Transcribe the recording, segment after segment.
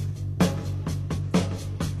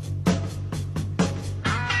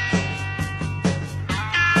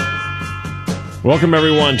Welcome,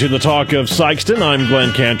 everyone, to the Talk of Sikeston. I'm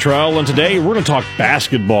Glenn Cantrell, and today we're going to talk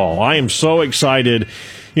basketball. I am so excited.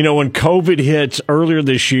 You know, when COVID hit earlier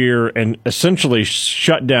this year and essentially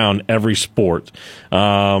shut down every sport,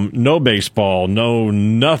 no baseball, no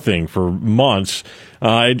nothing for months,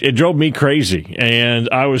 it drove me crazy. And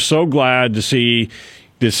I was so glad to see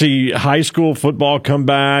high school football come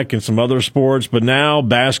back and some other sports. But now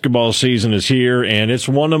basketball season is here, and it's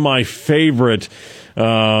one of my favorite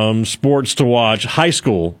sports to watch. High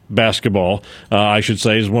school basketball, I should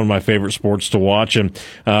say, is one of my favorite sports to watch. And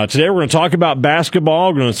today we're going to talk about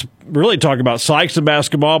basketball. We're going to really talk about Sikeston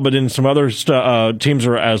basketball, but in some other teams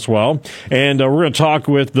as well. And we're going to talk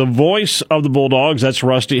with the voice of the Bulldogs. That's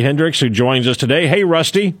Rusty Hendricks, who joins us today. Hey,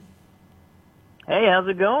 Rusty. Hey, how's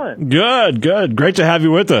it going? Good. Great to have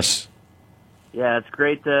you with us. Yeah, it's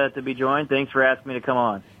great to be joined. Thanks for asking me to come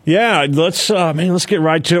on. Yeah, let's get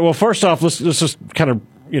right to it. Well, first off, let's just kind of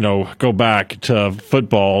go back to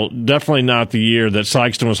football. Definitely not the year that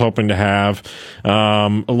Sikeston was hoping to have.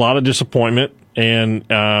 A lot of disappointment, and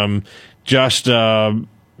overall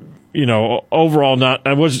not.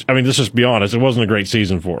 Let's just be honest. It wasn't a great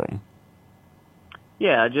season for them.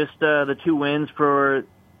 Yeah, just the two wins for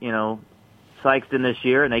Sikeston this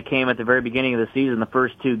year, and they came at the very beginning of the season, the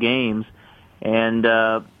first two games, and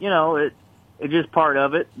it's just part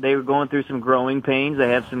of it. They were going through some growing pains. They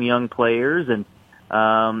have some young players, and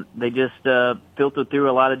they just filtered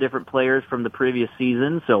through a lot of different players from the previous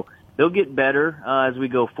season. So they'll get better as we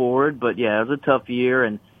go forward. But, yeah, it was a tough year.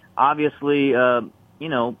 And obviously, part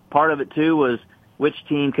of it, too, was which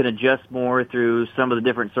team can adjust more through some of the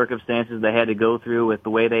different circumstances they had to go through with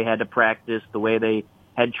the way they had to practice, the way they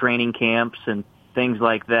had training camps and things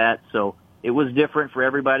like that. So it was different for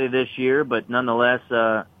everybody this year. But nonetheless,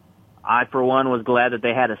 I, for one, was glad that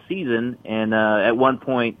they had a season, and at one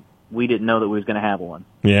point, we didn't know that we was going to have one.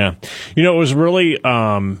 Yeah. It was really,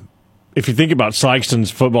 if you think about Sikeston's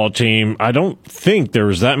football team, I don't think there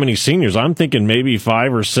was that many seniors. I'm thinking maybe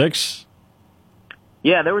 5 or 6.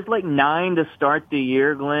 Yeah, there was like 9 to start the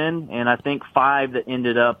year, Glenn, and I think 5 that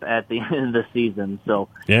ended up at the end of the season. So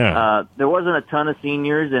yeah, there wasn't a ton of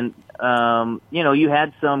seniors, and, you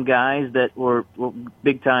had some guys that were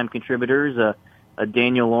big-time contributors.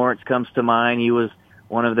 Daniel Lawrence comes to mind. He was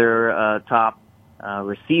one of their top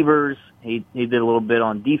receivers. He did a little bit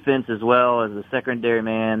on defense as well as a secondary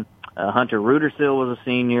man. Hunter Rudersill was a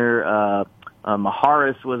senior.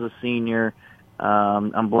 Maharis was a senior.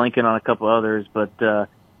 I'm blanking on a couple others, but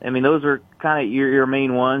those are kind of your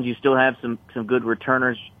main ones. You still have some good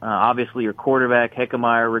returners. Obviously, your quarterback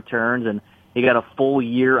Heckemeyer returns, and he got a full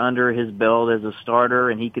year under his belt as a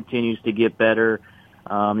starter, and he continues to get better.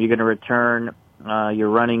 You're going to return your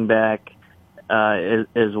running back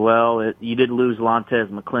as well. You did lose Lontez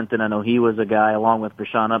McClinton. I know he was a guy, along with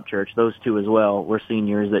Rashawn Upchurch. Those two as well were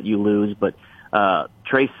seniors that you lose. But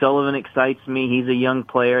Trey Sullivan excites me. He's a young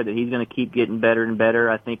player that he's going to keep getting better and better.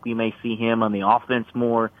 I think we may see him on the offense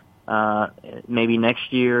more maybe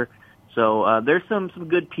next year. So there's some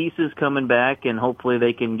good pieces coming back, and hopefully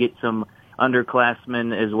they can get some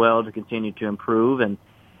underclassmen as well to continue to improve and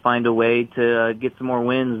find a way to get some more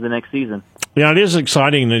wins the next season. Yeah, it is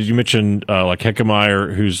exciting, as you mentioned, like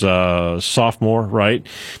Heckemeyer, who's a sophomore, right?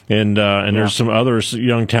 And there's some other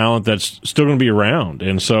young talent that's still going to be around.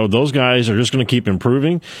 And so those guys are just going to keep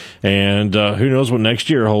improving. And who knows what next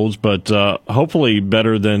year holds, but hopefully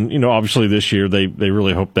better than, obviously this year. They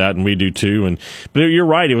really hope that, and we do too. But you're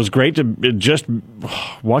right. It was great to just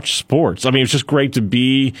watch sports. It's just great to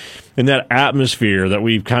be in that atmosphere that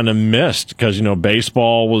we've kind of missed because,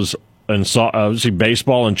 baseball was – and obviously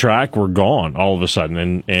baseball and track were gone all of a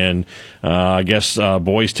sudden, and I guess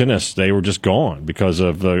boys tennis, they were just gone because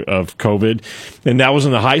of COVID, and that was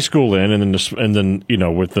in the high school end, and then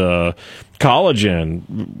with the college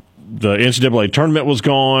end, the NCAA tournament was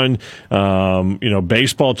gone.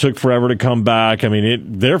 Baseball took forever to come back.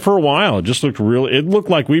 There for a while, it just looked real. It looked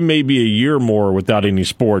like we may be a year more without any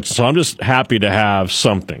sports. So I'm just happy to have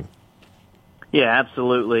something. Yeah,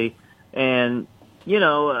 absolutely, and.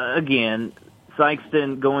 Again,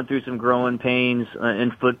 Sikeston going through some growing pains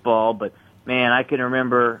in football, but, man, I can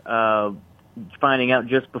remember finding out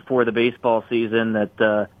just before the baseball season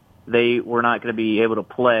that they were not going to be able to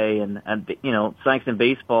play, and Sikeston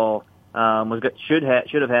baseball should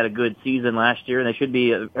have had a good season last year, and they should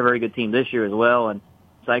be a very good team this year as well, and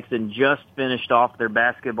Sikeston just finished off their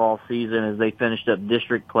basketball season as they finished up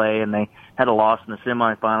district play, and they had a loss in the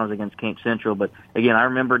semifinals against Camp Central. But, again, I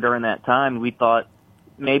remember during that time we thought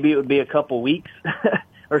maybe it would be a couple weeks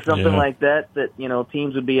or something like that,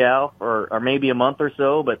 teams would be out or maybe a month or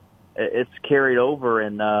so, but it's carried over.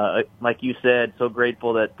 And like you said, so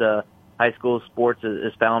grateful that high school sports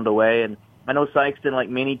has found a way. And I know Sikeston, like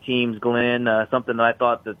many teams, Glenn, something that I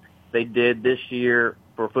thought that they did this year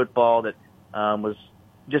for football that was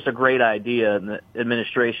just a great idea. And the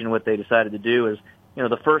administration, what they decided to do is,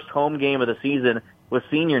 the first home game of the season was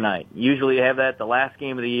senior night. Usually you have that the last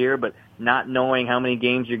game of the year, but not knowing how many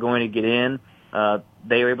games you're going to get in,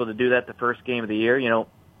 they were able to do that the first game of the year.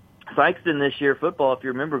 Sikeston this year, football, if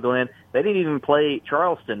you remember, Glenn, they didn't even play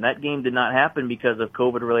Charleston. That game did not happen because of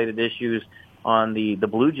COVID-related issues on the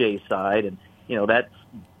Blue Jays side. And, that's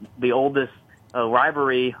the oldest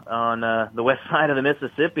rivalry on the west side of the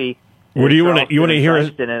Mississippi. What do you want to hear?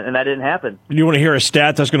 And that didn't happen. You want to hear a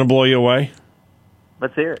stat that's going to blow you away?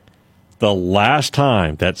 Let's hear it. The last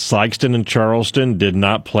time that Sikeston and Charleston did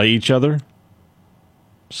not play each other,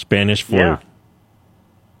 Spanish flu. Yeah.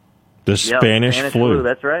 The Spanish flu.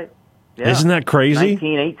 That's right. Yeah. Isn't that crazy?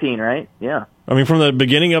 1918, right? Yeah. I mean, from the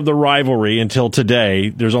beginning of the rivalry until today,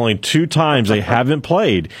 there's only 2 times they haven't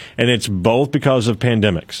played, and it's both because of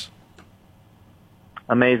pandemics.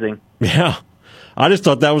 Amazing. Yeah. I just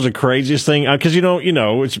thought that was the craziest thing because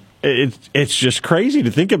it's just crazy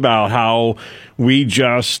to think about how we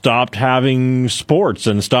just stopped having sports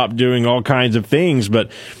and stopped doing all kinds of things.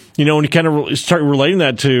 But when you kind of start relating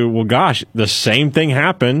that to, well, gosh, the same thing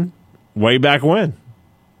happened way back when.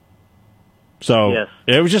 So yes.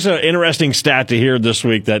 It was just an interesting stat to hear this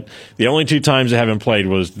week that the only 2 times they haven't played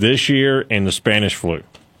was this year and the Spanish flu.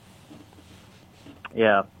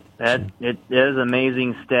 Yeah. That is an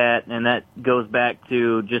amazing stat, and that goes back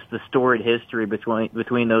to just the storied history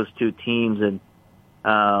between those 2 teams.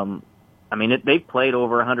 And they've played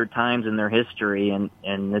over 100 times in their history, and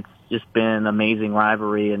it's just been an amazing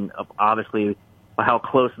rivalry, and obviously how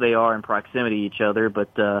close they are in proximity to each other.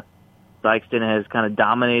 But Sikeston has kind of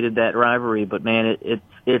dominated that rivalry. But man,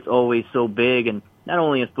 it's always so big, and not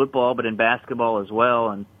only in football but in basketball as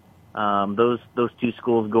well. And those 2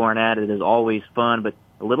 schools going at it is always fun, but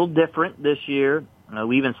a little different this year.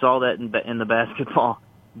 We even saw that in the basketball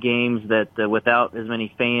games that without as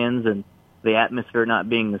many fans and the atmosphere not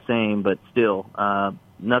being the same, but still,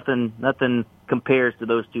 nothing compares to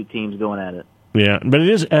those 2 teams going at it. Yeah, but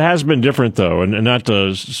it has been different though, and not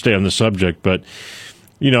to stay on the subject, but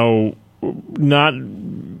not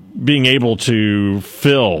being able to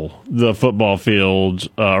fill the football field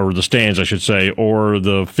or the stands, I should say, or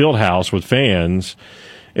the field house with fans.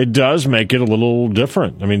 It does make it a little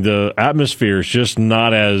different. I mean, the atmosphere is just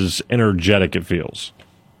not as energetic, it feels.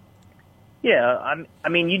 Yeah,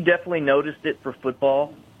 you definitely noticed it for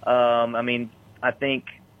football. I think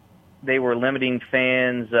they were limiting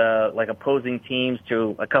fans, like opposing teams,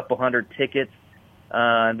 to a couple hundred tickets.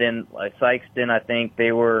 Then, like Sikeston, I think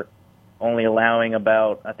they were only allowing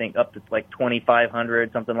about, up to like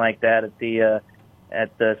 2,500, something like that at the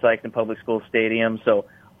Sikeston Public School Stadium. So,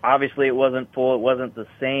 obviously, it wasn't full. It wasn't the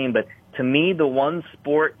same. But to me, the one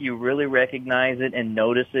sport you really recognize it and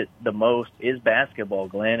notice it the most is basketball,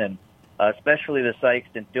 Glenn, and especially the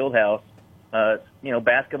Sikeston Fieldhouse.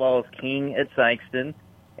 Basketball is king at Sikeston,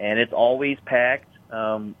 and it's always packed.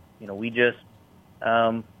 We just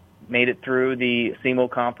made it through the SEMO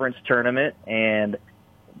Conference tournament, and,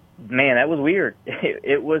 man, that was weird.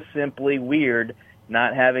 It was simply weird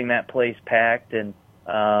not having that place packed. And,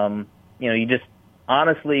 you just,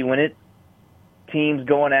 honestly, when teams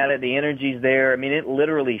going at it, the energy's there. I mean, it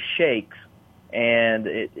literally shakes, and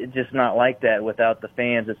it's just not like that without the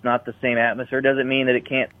fans. It's not the same atmosphere. Doesn't mean that it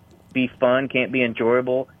can't be fun, can't be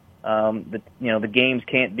enjoyable. The games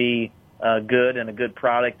can't be good and a good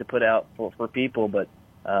product to put out for people. But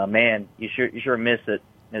man, you sure miss it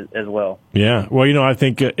as well. Yeah. Well, I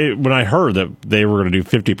think when I heard that they were going to do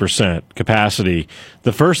 50% capacity,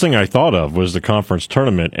 the first thing I thought of was the conference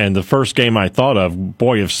tournament. And the first game I thought of,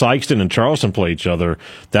 boy, if Sikeston and Charleston play each other,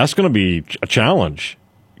 that's going to be a challenge.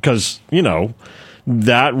 Because,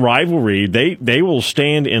 that rivalry, they will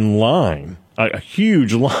stand in line. A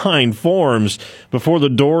huge line forms before the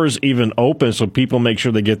doors even open, so people make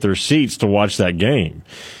sure they get their seats to watch that game.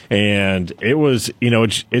 And it was,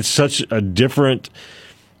 it's such a different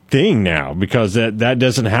thing now because that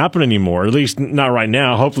doesn't happen anymore. At least not right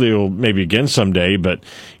now. Hopefully it'll maybe again someday. But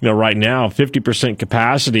right now, 50%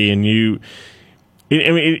 capacity, and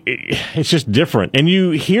it's just different. And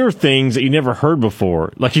you hear things that you never heard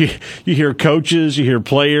before. Like you hear coaches, you hear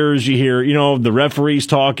players, you hear, the referees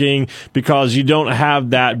talking because you don't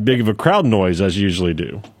have that big of a crowd noise as you usually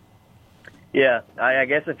do. Yeah. I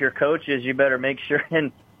guess if you're coaches, you better make sure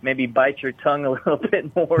and maybe bite your tongue a little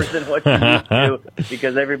bit more than what you used to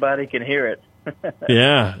because everybody can hear it.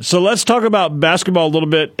 Yeah. So let's talk about basketball a little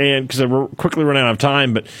bit, and because we're quickly running out of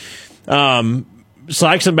time, but,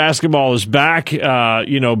 Sikeston basketball is back.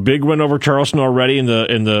 Big win over Charleston already in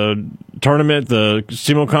the tournament, the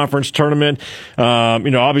SEMO Conference tournament.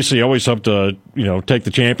 Obviously, you always hope to take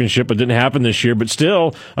the championship, but it didn't happen this year. But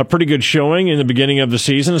still, a pretty good showing in the beginning of the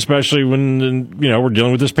season, especially when we're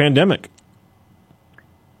dealing with this pandemic.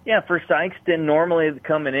 Yeah, for Sikeston, normally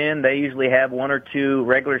coming in, they usually have one or two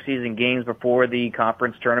regular season games before the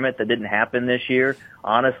conference tournament. That didn't happen this year.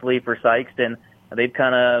 Honestly, for Sikeston, they've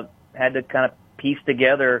kind of had to piece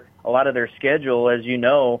together a lot of their schedule. As you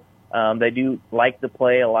know, they do like to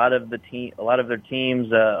play a lot of their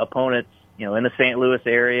teams' opponents, in the St. Louis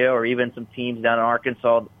area or even some teams down in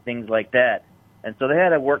Arkansas, things like that. And so they had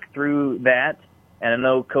to work through that. And I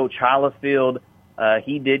know Coach Hollifield,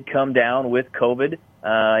 he did come down with COVID.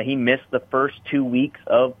 He missed the first 2 weeks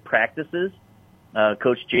of practices.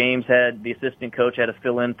 Coach James the assistant coach had to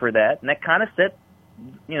fill in for that, and that kind of set,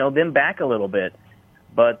 them back a little bit.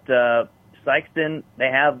 But Sikeston, they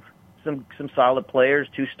have some solid players,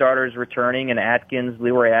 2 starters returning, and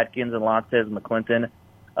Leroy Atkins and Lontez McClinton.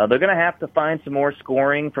 They're going to have to find some more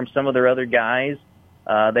scoring from some of their other guys.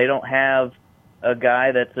 They don't have a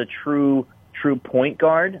guy that's a true point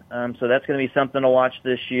guard, so that's going to be something to watch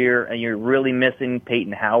this year. And you're really missing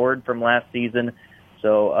Peyton Howard from last season,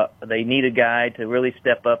 so they need a guy to really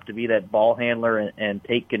step up to be that ball handler and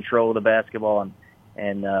take control of the basketball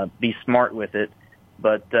and be smart with it.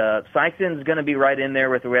 But Sikeston's going to be right in there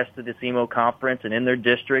with the rest of the SEMO Conference, and in their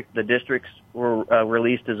district, the districts were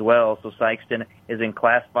released as well. So Sikeston is in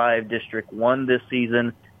Class 5 District 1 this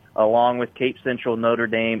season, along with Cape Central, Notre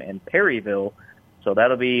Dame, and Perryville. So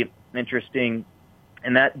that'll be interesting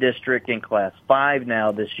in that district in Class 5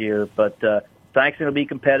 now this year. But Sikeston will be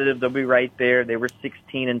competitive. They'll be right there. They were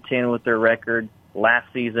 16-10 with their record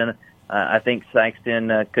last season. I think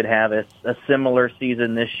Sikeston could have a similar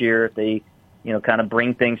season this year if they, kind of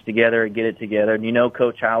bring things together and get it together. And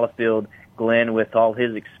Coach Hollifield, Glenn, with all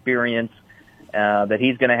his experience, that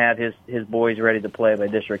he's going to have his boys ready to play by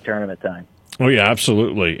district tournament time. Oh yeah,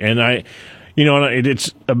 absolutely. And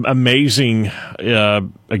it's amazing,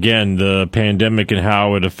 again, the pandemic and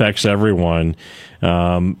how it affects everyone,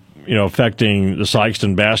 affecting the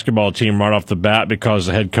Sikeston basketball team right off the bat because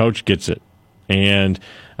the head coach gets it and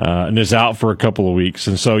is out for a couple of weeks.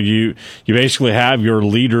 And so you basically have your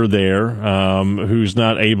leader there who's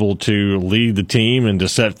not able to lead the team and to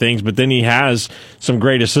set things. But then he has some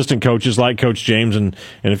great assistant coaches like Coach James and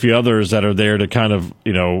a few others that are there to kind of,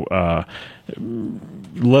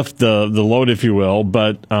 lift the load, if you will,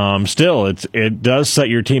 but still, it does set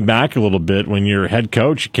your team back a little bit when your head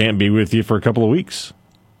coach can't be with you for a couple of weeks.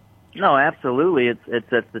 No, absolutely, it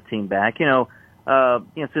sets the team back.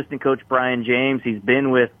 Assistant coach Brian James, he's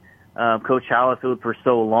been with Coach Hollifield for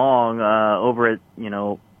so long, over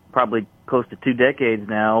probably close to 2 decades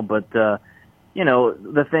now. But the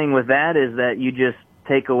thing with that is that you just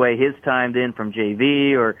take away his time then from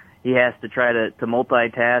JV, or he has to try to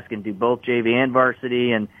multitask and do both JV and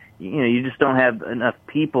varsity, and you just don't have enough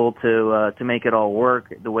people to make it all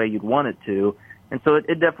work the way you'd want it to, and so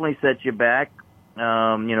it definitely sets you back.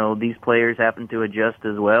 These players happen to adjust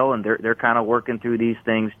as well, and they're kind of working through these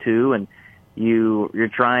things too, and you're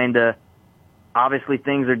trying to. Obviously,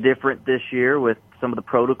 things are different this year with some of the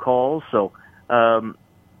protocols, so again,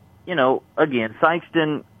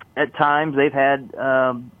 Sikeston. At times, they've had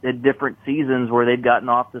different seasons where they've gotten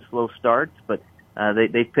off to slow starts, but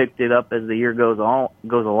they picked it up as the year goes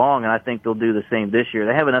along, and I think they'll do the same this year.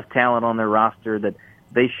 They have enough talent on their roster that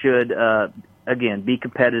they should, again, be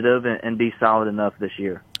competitive and be solid enough this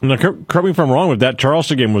year. Now, correct me if I'm wrong with that.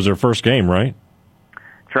 Charleston game was their first game, right?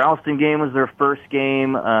 Charleston game was their first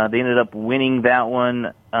game. They ended up winning that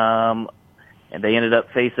one. And they ended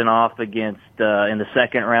up facing off against, in the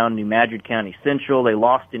second round, New Madrid County Central. They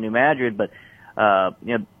lost to New Madrid, but,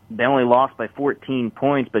 they only lost by 14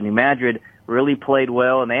 points, but New Madrid really played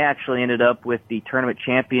well, and they actually ended up with the tournament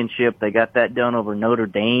championship. They got that done over Notre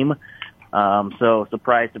Dame. So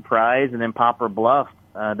surprise, surprise. And then Poplar Bluff,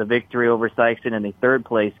 the victory over Sikeston in the third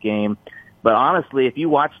place game. But honestly, if you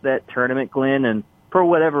watch that tournament, Glenn, and for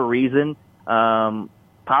whatever reason,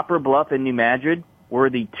 Poplar Bluff and New Madrid were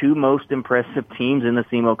the 2 most impressive teams in the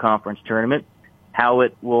SEMO Conference tournament. How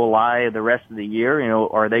it will lie the rest of the year,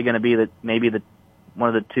 are they going to be maybe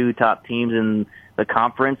one of the 2 top teams in the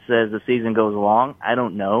conference as the season goes along? I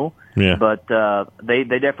don't know. Yeah. But they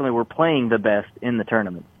definitely were playing the best in the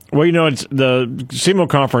tournament. Well, it's the SEMO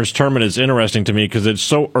Conference tournament is interesting to me because it's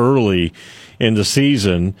so early in the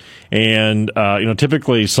season. And,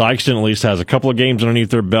 typically Sikeston at least has a couple of games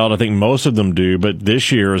underneath their belt. I think most of them do, but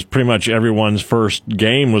this year is pretty much everyone's first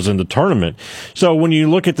game was in the tournament. So when you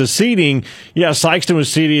look at the seeding, Sikeston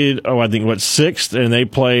was seeded, sixth, and they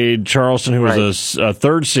played Charleston, who was a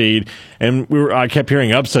third seed. And I kept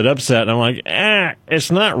hearing upset, and I'm like,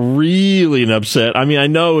 it's not really an upset. I mean, I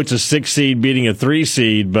know it's a 6 seed beating a 3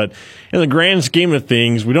 seed, but in the grand scheme of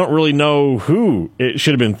things, we don't really know who it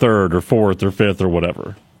should have been third or fourth or fifth or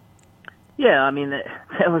whatever. Yeah, I mean,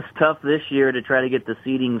 that was tough this year to try to get the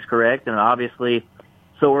seedings correct, and obviously,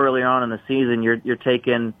 so early on in the season, you're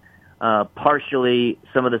taking partially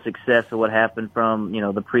some of the success of what happened from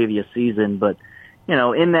the previous season, but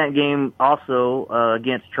in that game also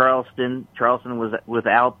against Charleston was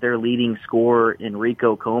without their leading scorer,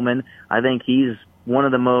 Enrico Coleman. I think he's one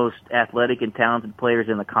of the most athletic and talented players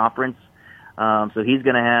in the conference. So he's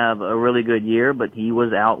going to have a really good year, but he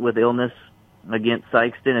was out with illness against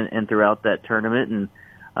Sikeston and throughout that tournament,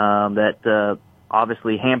 and that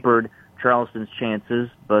obviously hampered Charleston's chances.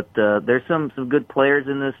 But there's some good players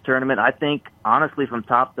in this tournament. I think, honestly, from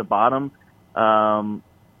top to bottom,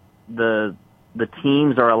 the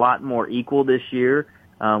teams are a lot more equal this year.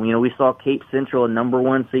 We saw Cape Central, a number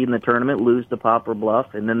 1 seed in the tournament, lose to Poplar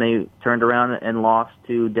Bluff, and then they turned around and lost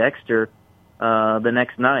to Dexter the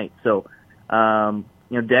next night. So,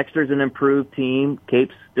 Dexter's an improved team.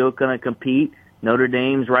 Cape's still going to compete. Notre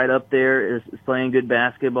Dame's right up there, is playing good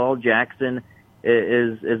basketball. Jackson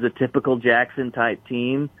is a typical Jackson-type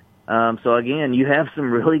team. So, again, you have some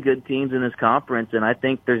really good teams in this conference, and I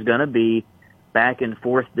think there's going to be back and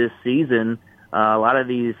forth this season. A lot of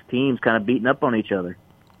these teams kind of beating up on each other.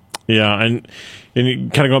 Yeah, and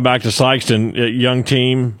kind of going back to Sikeston, young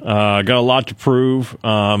team, got a lot to prove,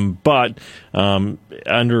 but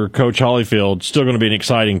under Coach Hollyfield, still going to be an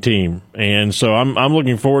exciting team. And so I'm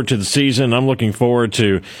looking forward to the season. I'm looking forward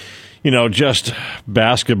to, just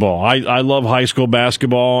basketball. I love high school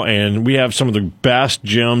basketball, and we have some of the best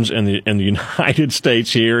gyms in the United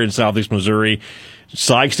States here in Southeast Missouri.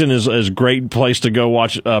 Sikeston is a great place to go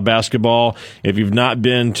watch basketball. If you've not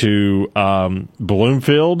been to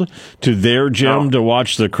Bloomfield, to their gym to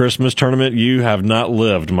watch the Christmas tournament, you have not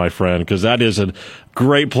lived, my friend, because that is a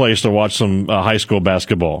great place to watch some high school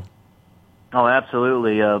basketball. Oh,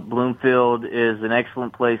 absolutely. Bloomfield is an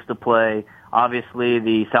excellent place to play. Obviously,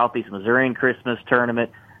 the Southeast Missourian Christmas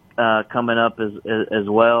tournament coming up as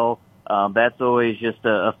well. That's always just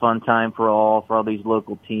a fun time for all these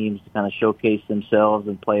local teams to kind of showcase themselves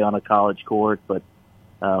and play on a college court. But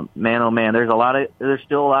man, oh man, there's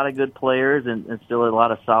still a lot of good players and still a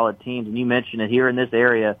lot of solid teams. And you mentioned it here in this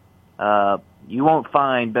area. You won't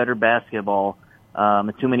find better basketball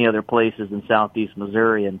in too many other places in Southeast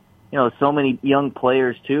Missouri. And so many young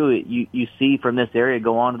players too. You see from this area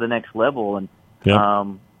go on to the next level, and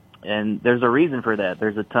and there's a reason for that.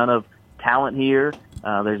 There's a ton of talent here.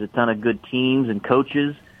 There's a ton of good teams and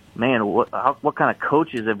coaches. Man, what kind of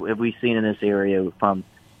coaches have we seen in this area? From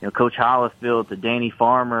Coach Hollifield to Danny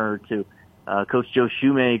Farmer to Coach Joe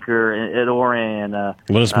Shoemaker at Oran.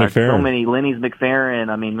 Lenny's McFerrin.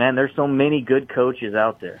 I mean, man, there's so many good coaches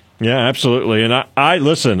out there. Yeah, absolutely. And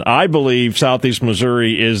I believe Southeast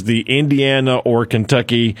Missouri is the Indiana or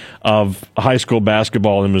Kentucky of high school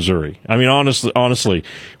basketball in Missouri. I mean, honestly,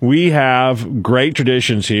 we have great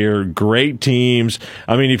traditions here, great teams.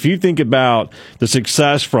 I mean, if you think about the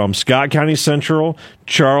success from Scott County Central,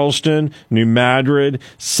 Charleston, New Madrid,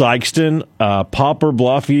 Sikeston, Poplar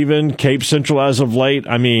Bluff even, Cape Central as of late,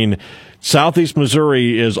 I mean, Southeast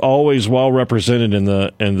Missouri is always well represented in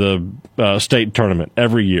the state tournament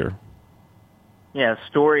every year. Yeah,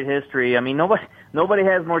 storied history. I mean, nobody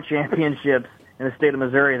has more championships in the state of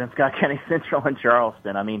Missouri than Scott County Central and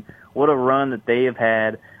Charleston. I mean, what a run that they have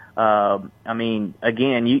had. I mean,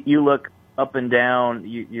 again, you look up and down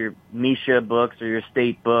your Misha books or your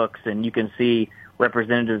state books, and you can see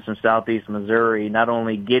representatives from Southeast Missouri not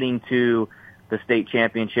only getting to the state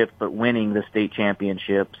championships, but winning the state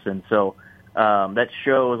championships. And so that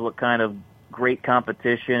shows what kind of great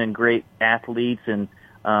competition and great athletes and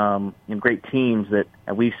great teams that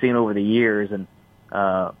we've seen over the years. And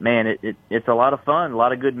man, it's a lot of fun, a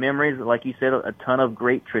lot of good memories. Like you said, a ton of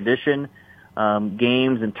great tradition,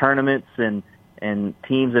 games and tournaments and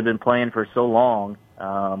teams have been playing for so long,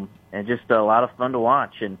 and just a lot of fun to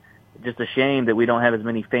watch. And just a shame that we don't have as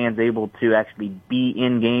many fans able to actually be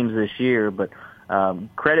in games this year. But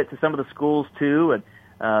credit to some of the schools too.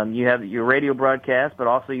 And you have your radio broadcast, but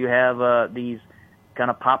also you have these kind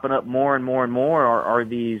of popping up more and more and more are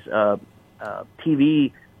these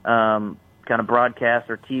TV kind of broadcasts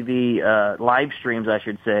or TV live streams, I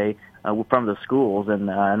should say, from the schools, and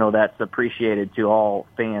I know that's appreciated to all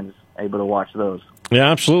fans able to watch those. Yeah,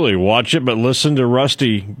 absolutely. Watch it, but listen to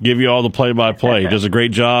Rusty give you all the play-by-play. He does a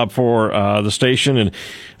great job for the station. And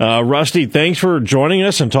Rusty, thanks for joining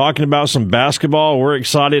us and talking about some basketball. We're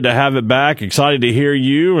excited to have it back, excited to hear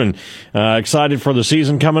you, and excited for the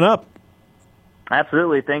season coming up.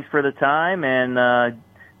 Absolutely. Thanks for the time, and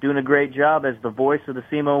doing a great job as the voice of the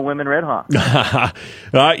SEMO Women Red Hawks.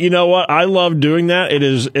 You know what? I love doing that. It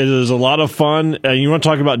is a lot of fun. You want to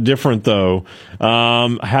talk about different, though.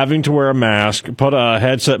 Having to wear a mask, put a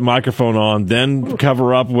headset microphone on, then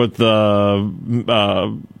cover up with the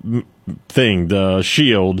the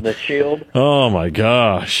shield. The shield. Oh, my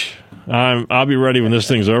gosh. I'll be ready when this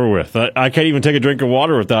thing's over with. I can't even take a drink of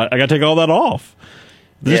water without. I got to take all that off.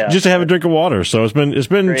 Just to have a drink of water. So it's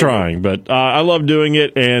been trying, but I love doing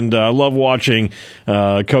it, and I love watching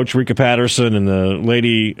Coach Rika Patterson and the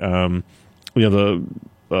lady, the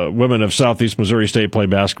women of Southeast Missouri State play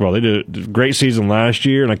basketball. They did a great season last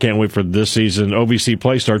year, and I can't wait for this season. OVC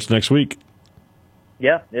play starts next week.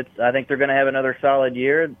 Yeah, I think they're going to have another solid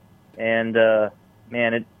year, and they're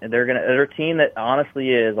a team that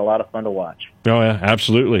honestly is a lot of fun to watch. Oh yeah,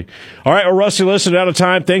 absolutely. All right, well, Rusty, listen, out of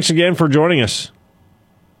time. Thanks again for joining us.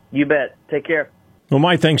 You bet. Take care. Well,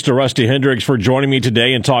 my thanks to Rusty Hendricks for joining me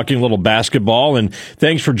today and talking a little basketball. And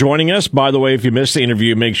thanks for joining us. By the way, if you missed the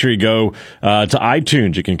interview, make sure you go to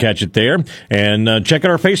iTunes. You can catch it there. And check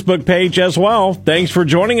out our Facebook page as well. Thanks for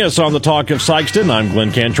joining us on the Talk of Sikeston. I'm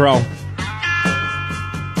Glenn Cantrell.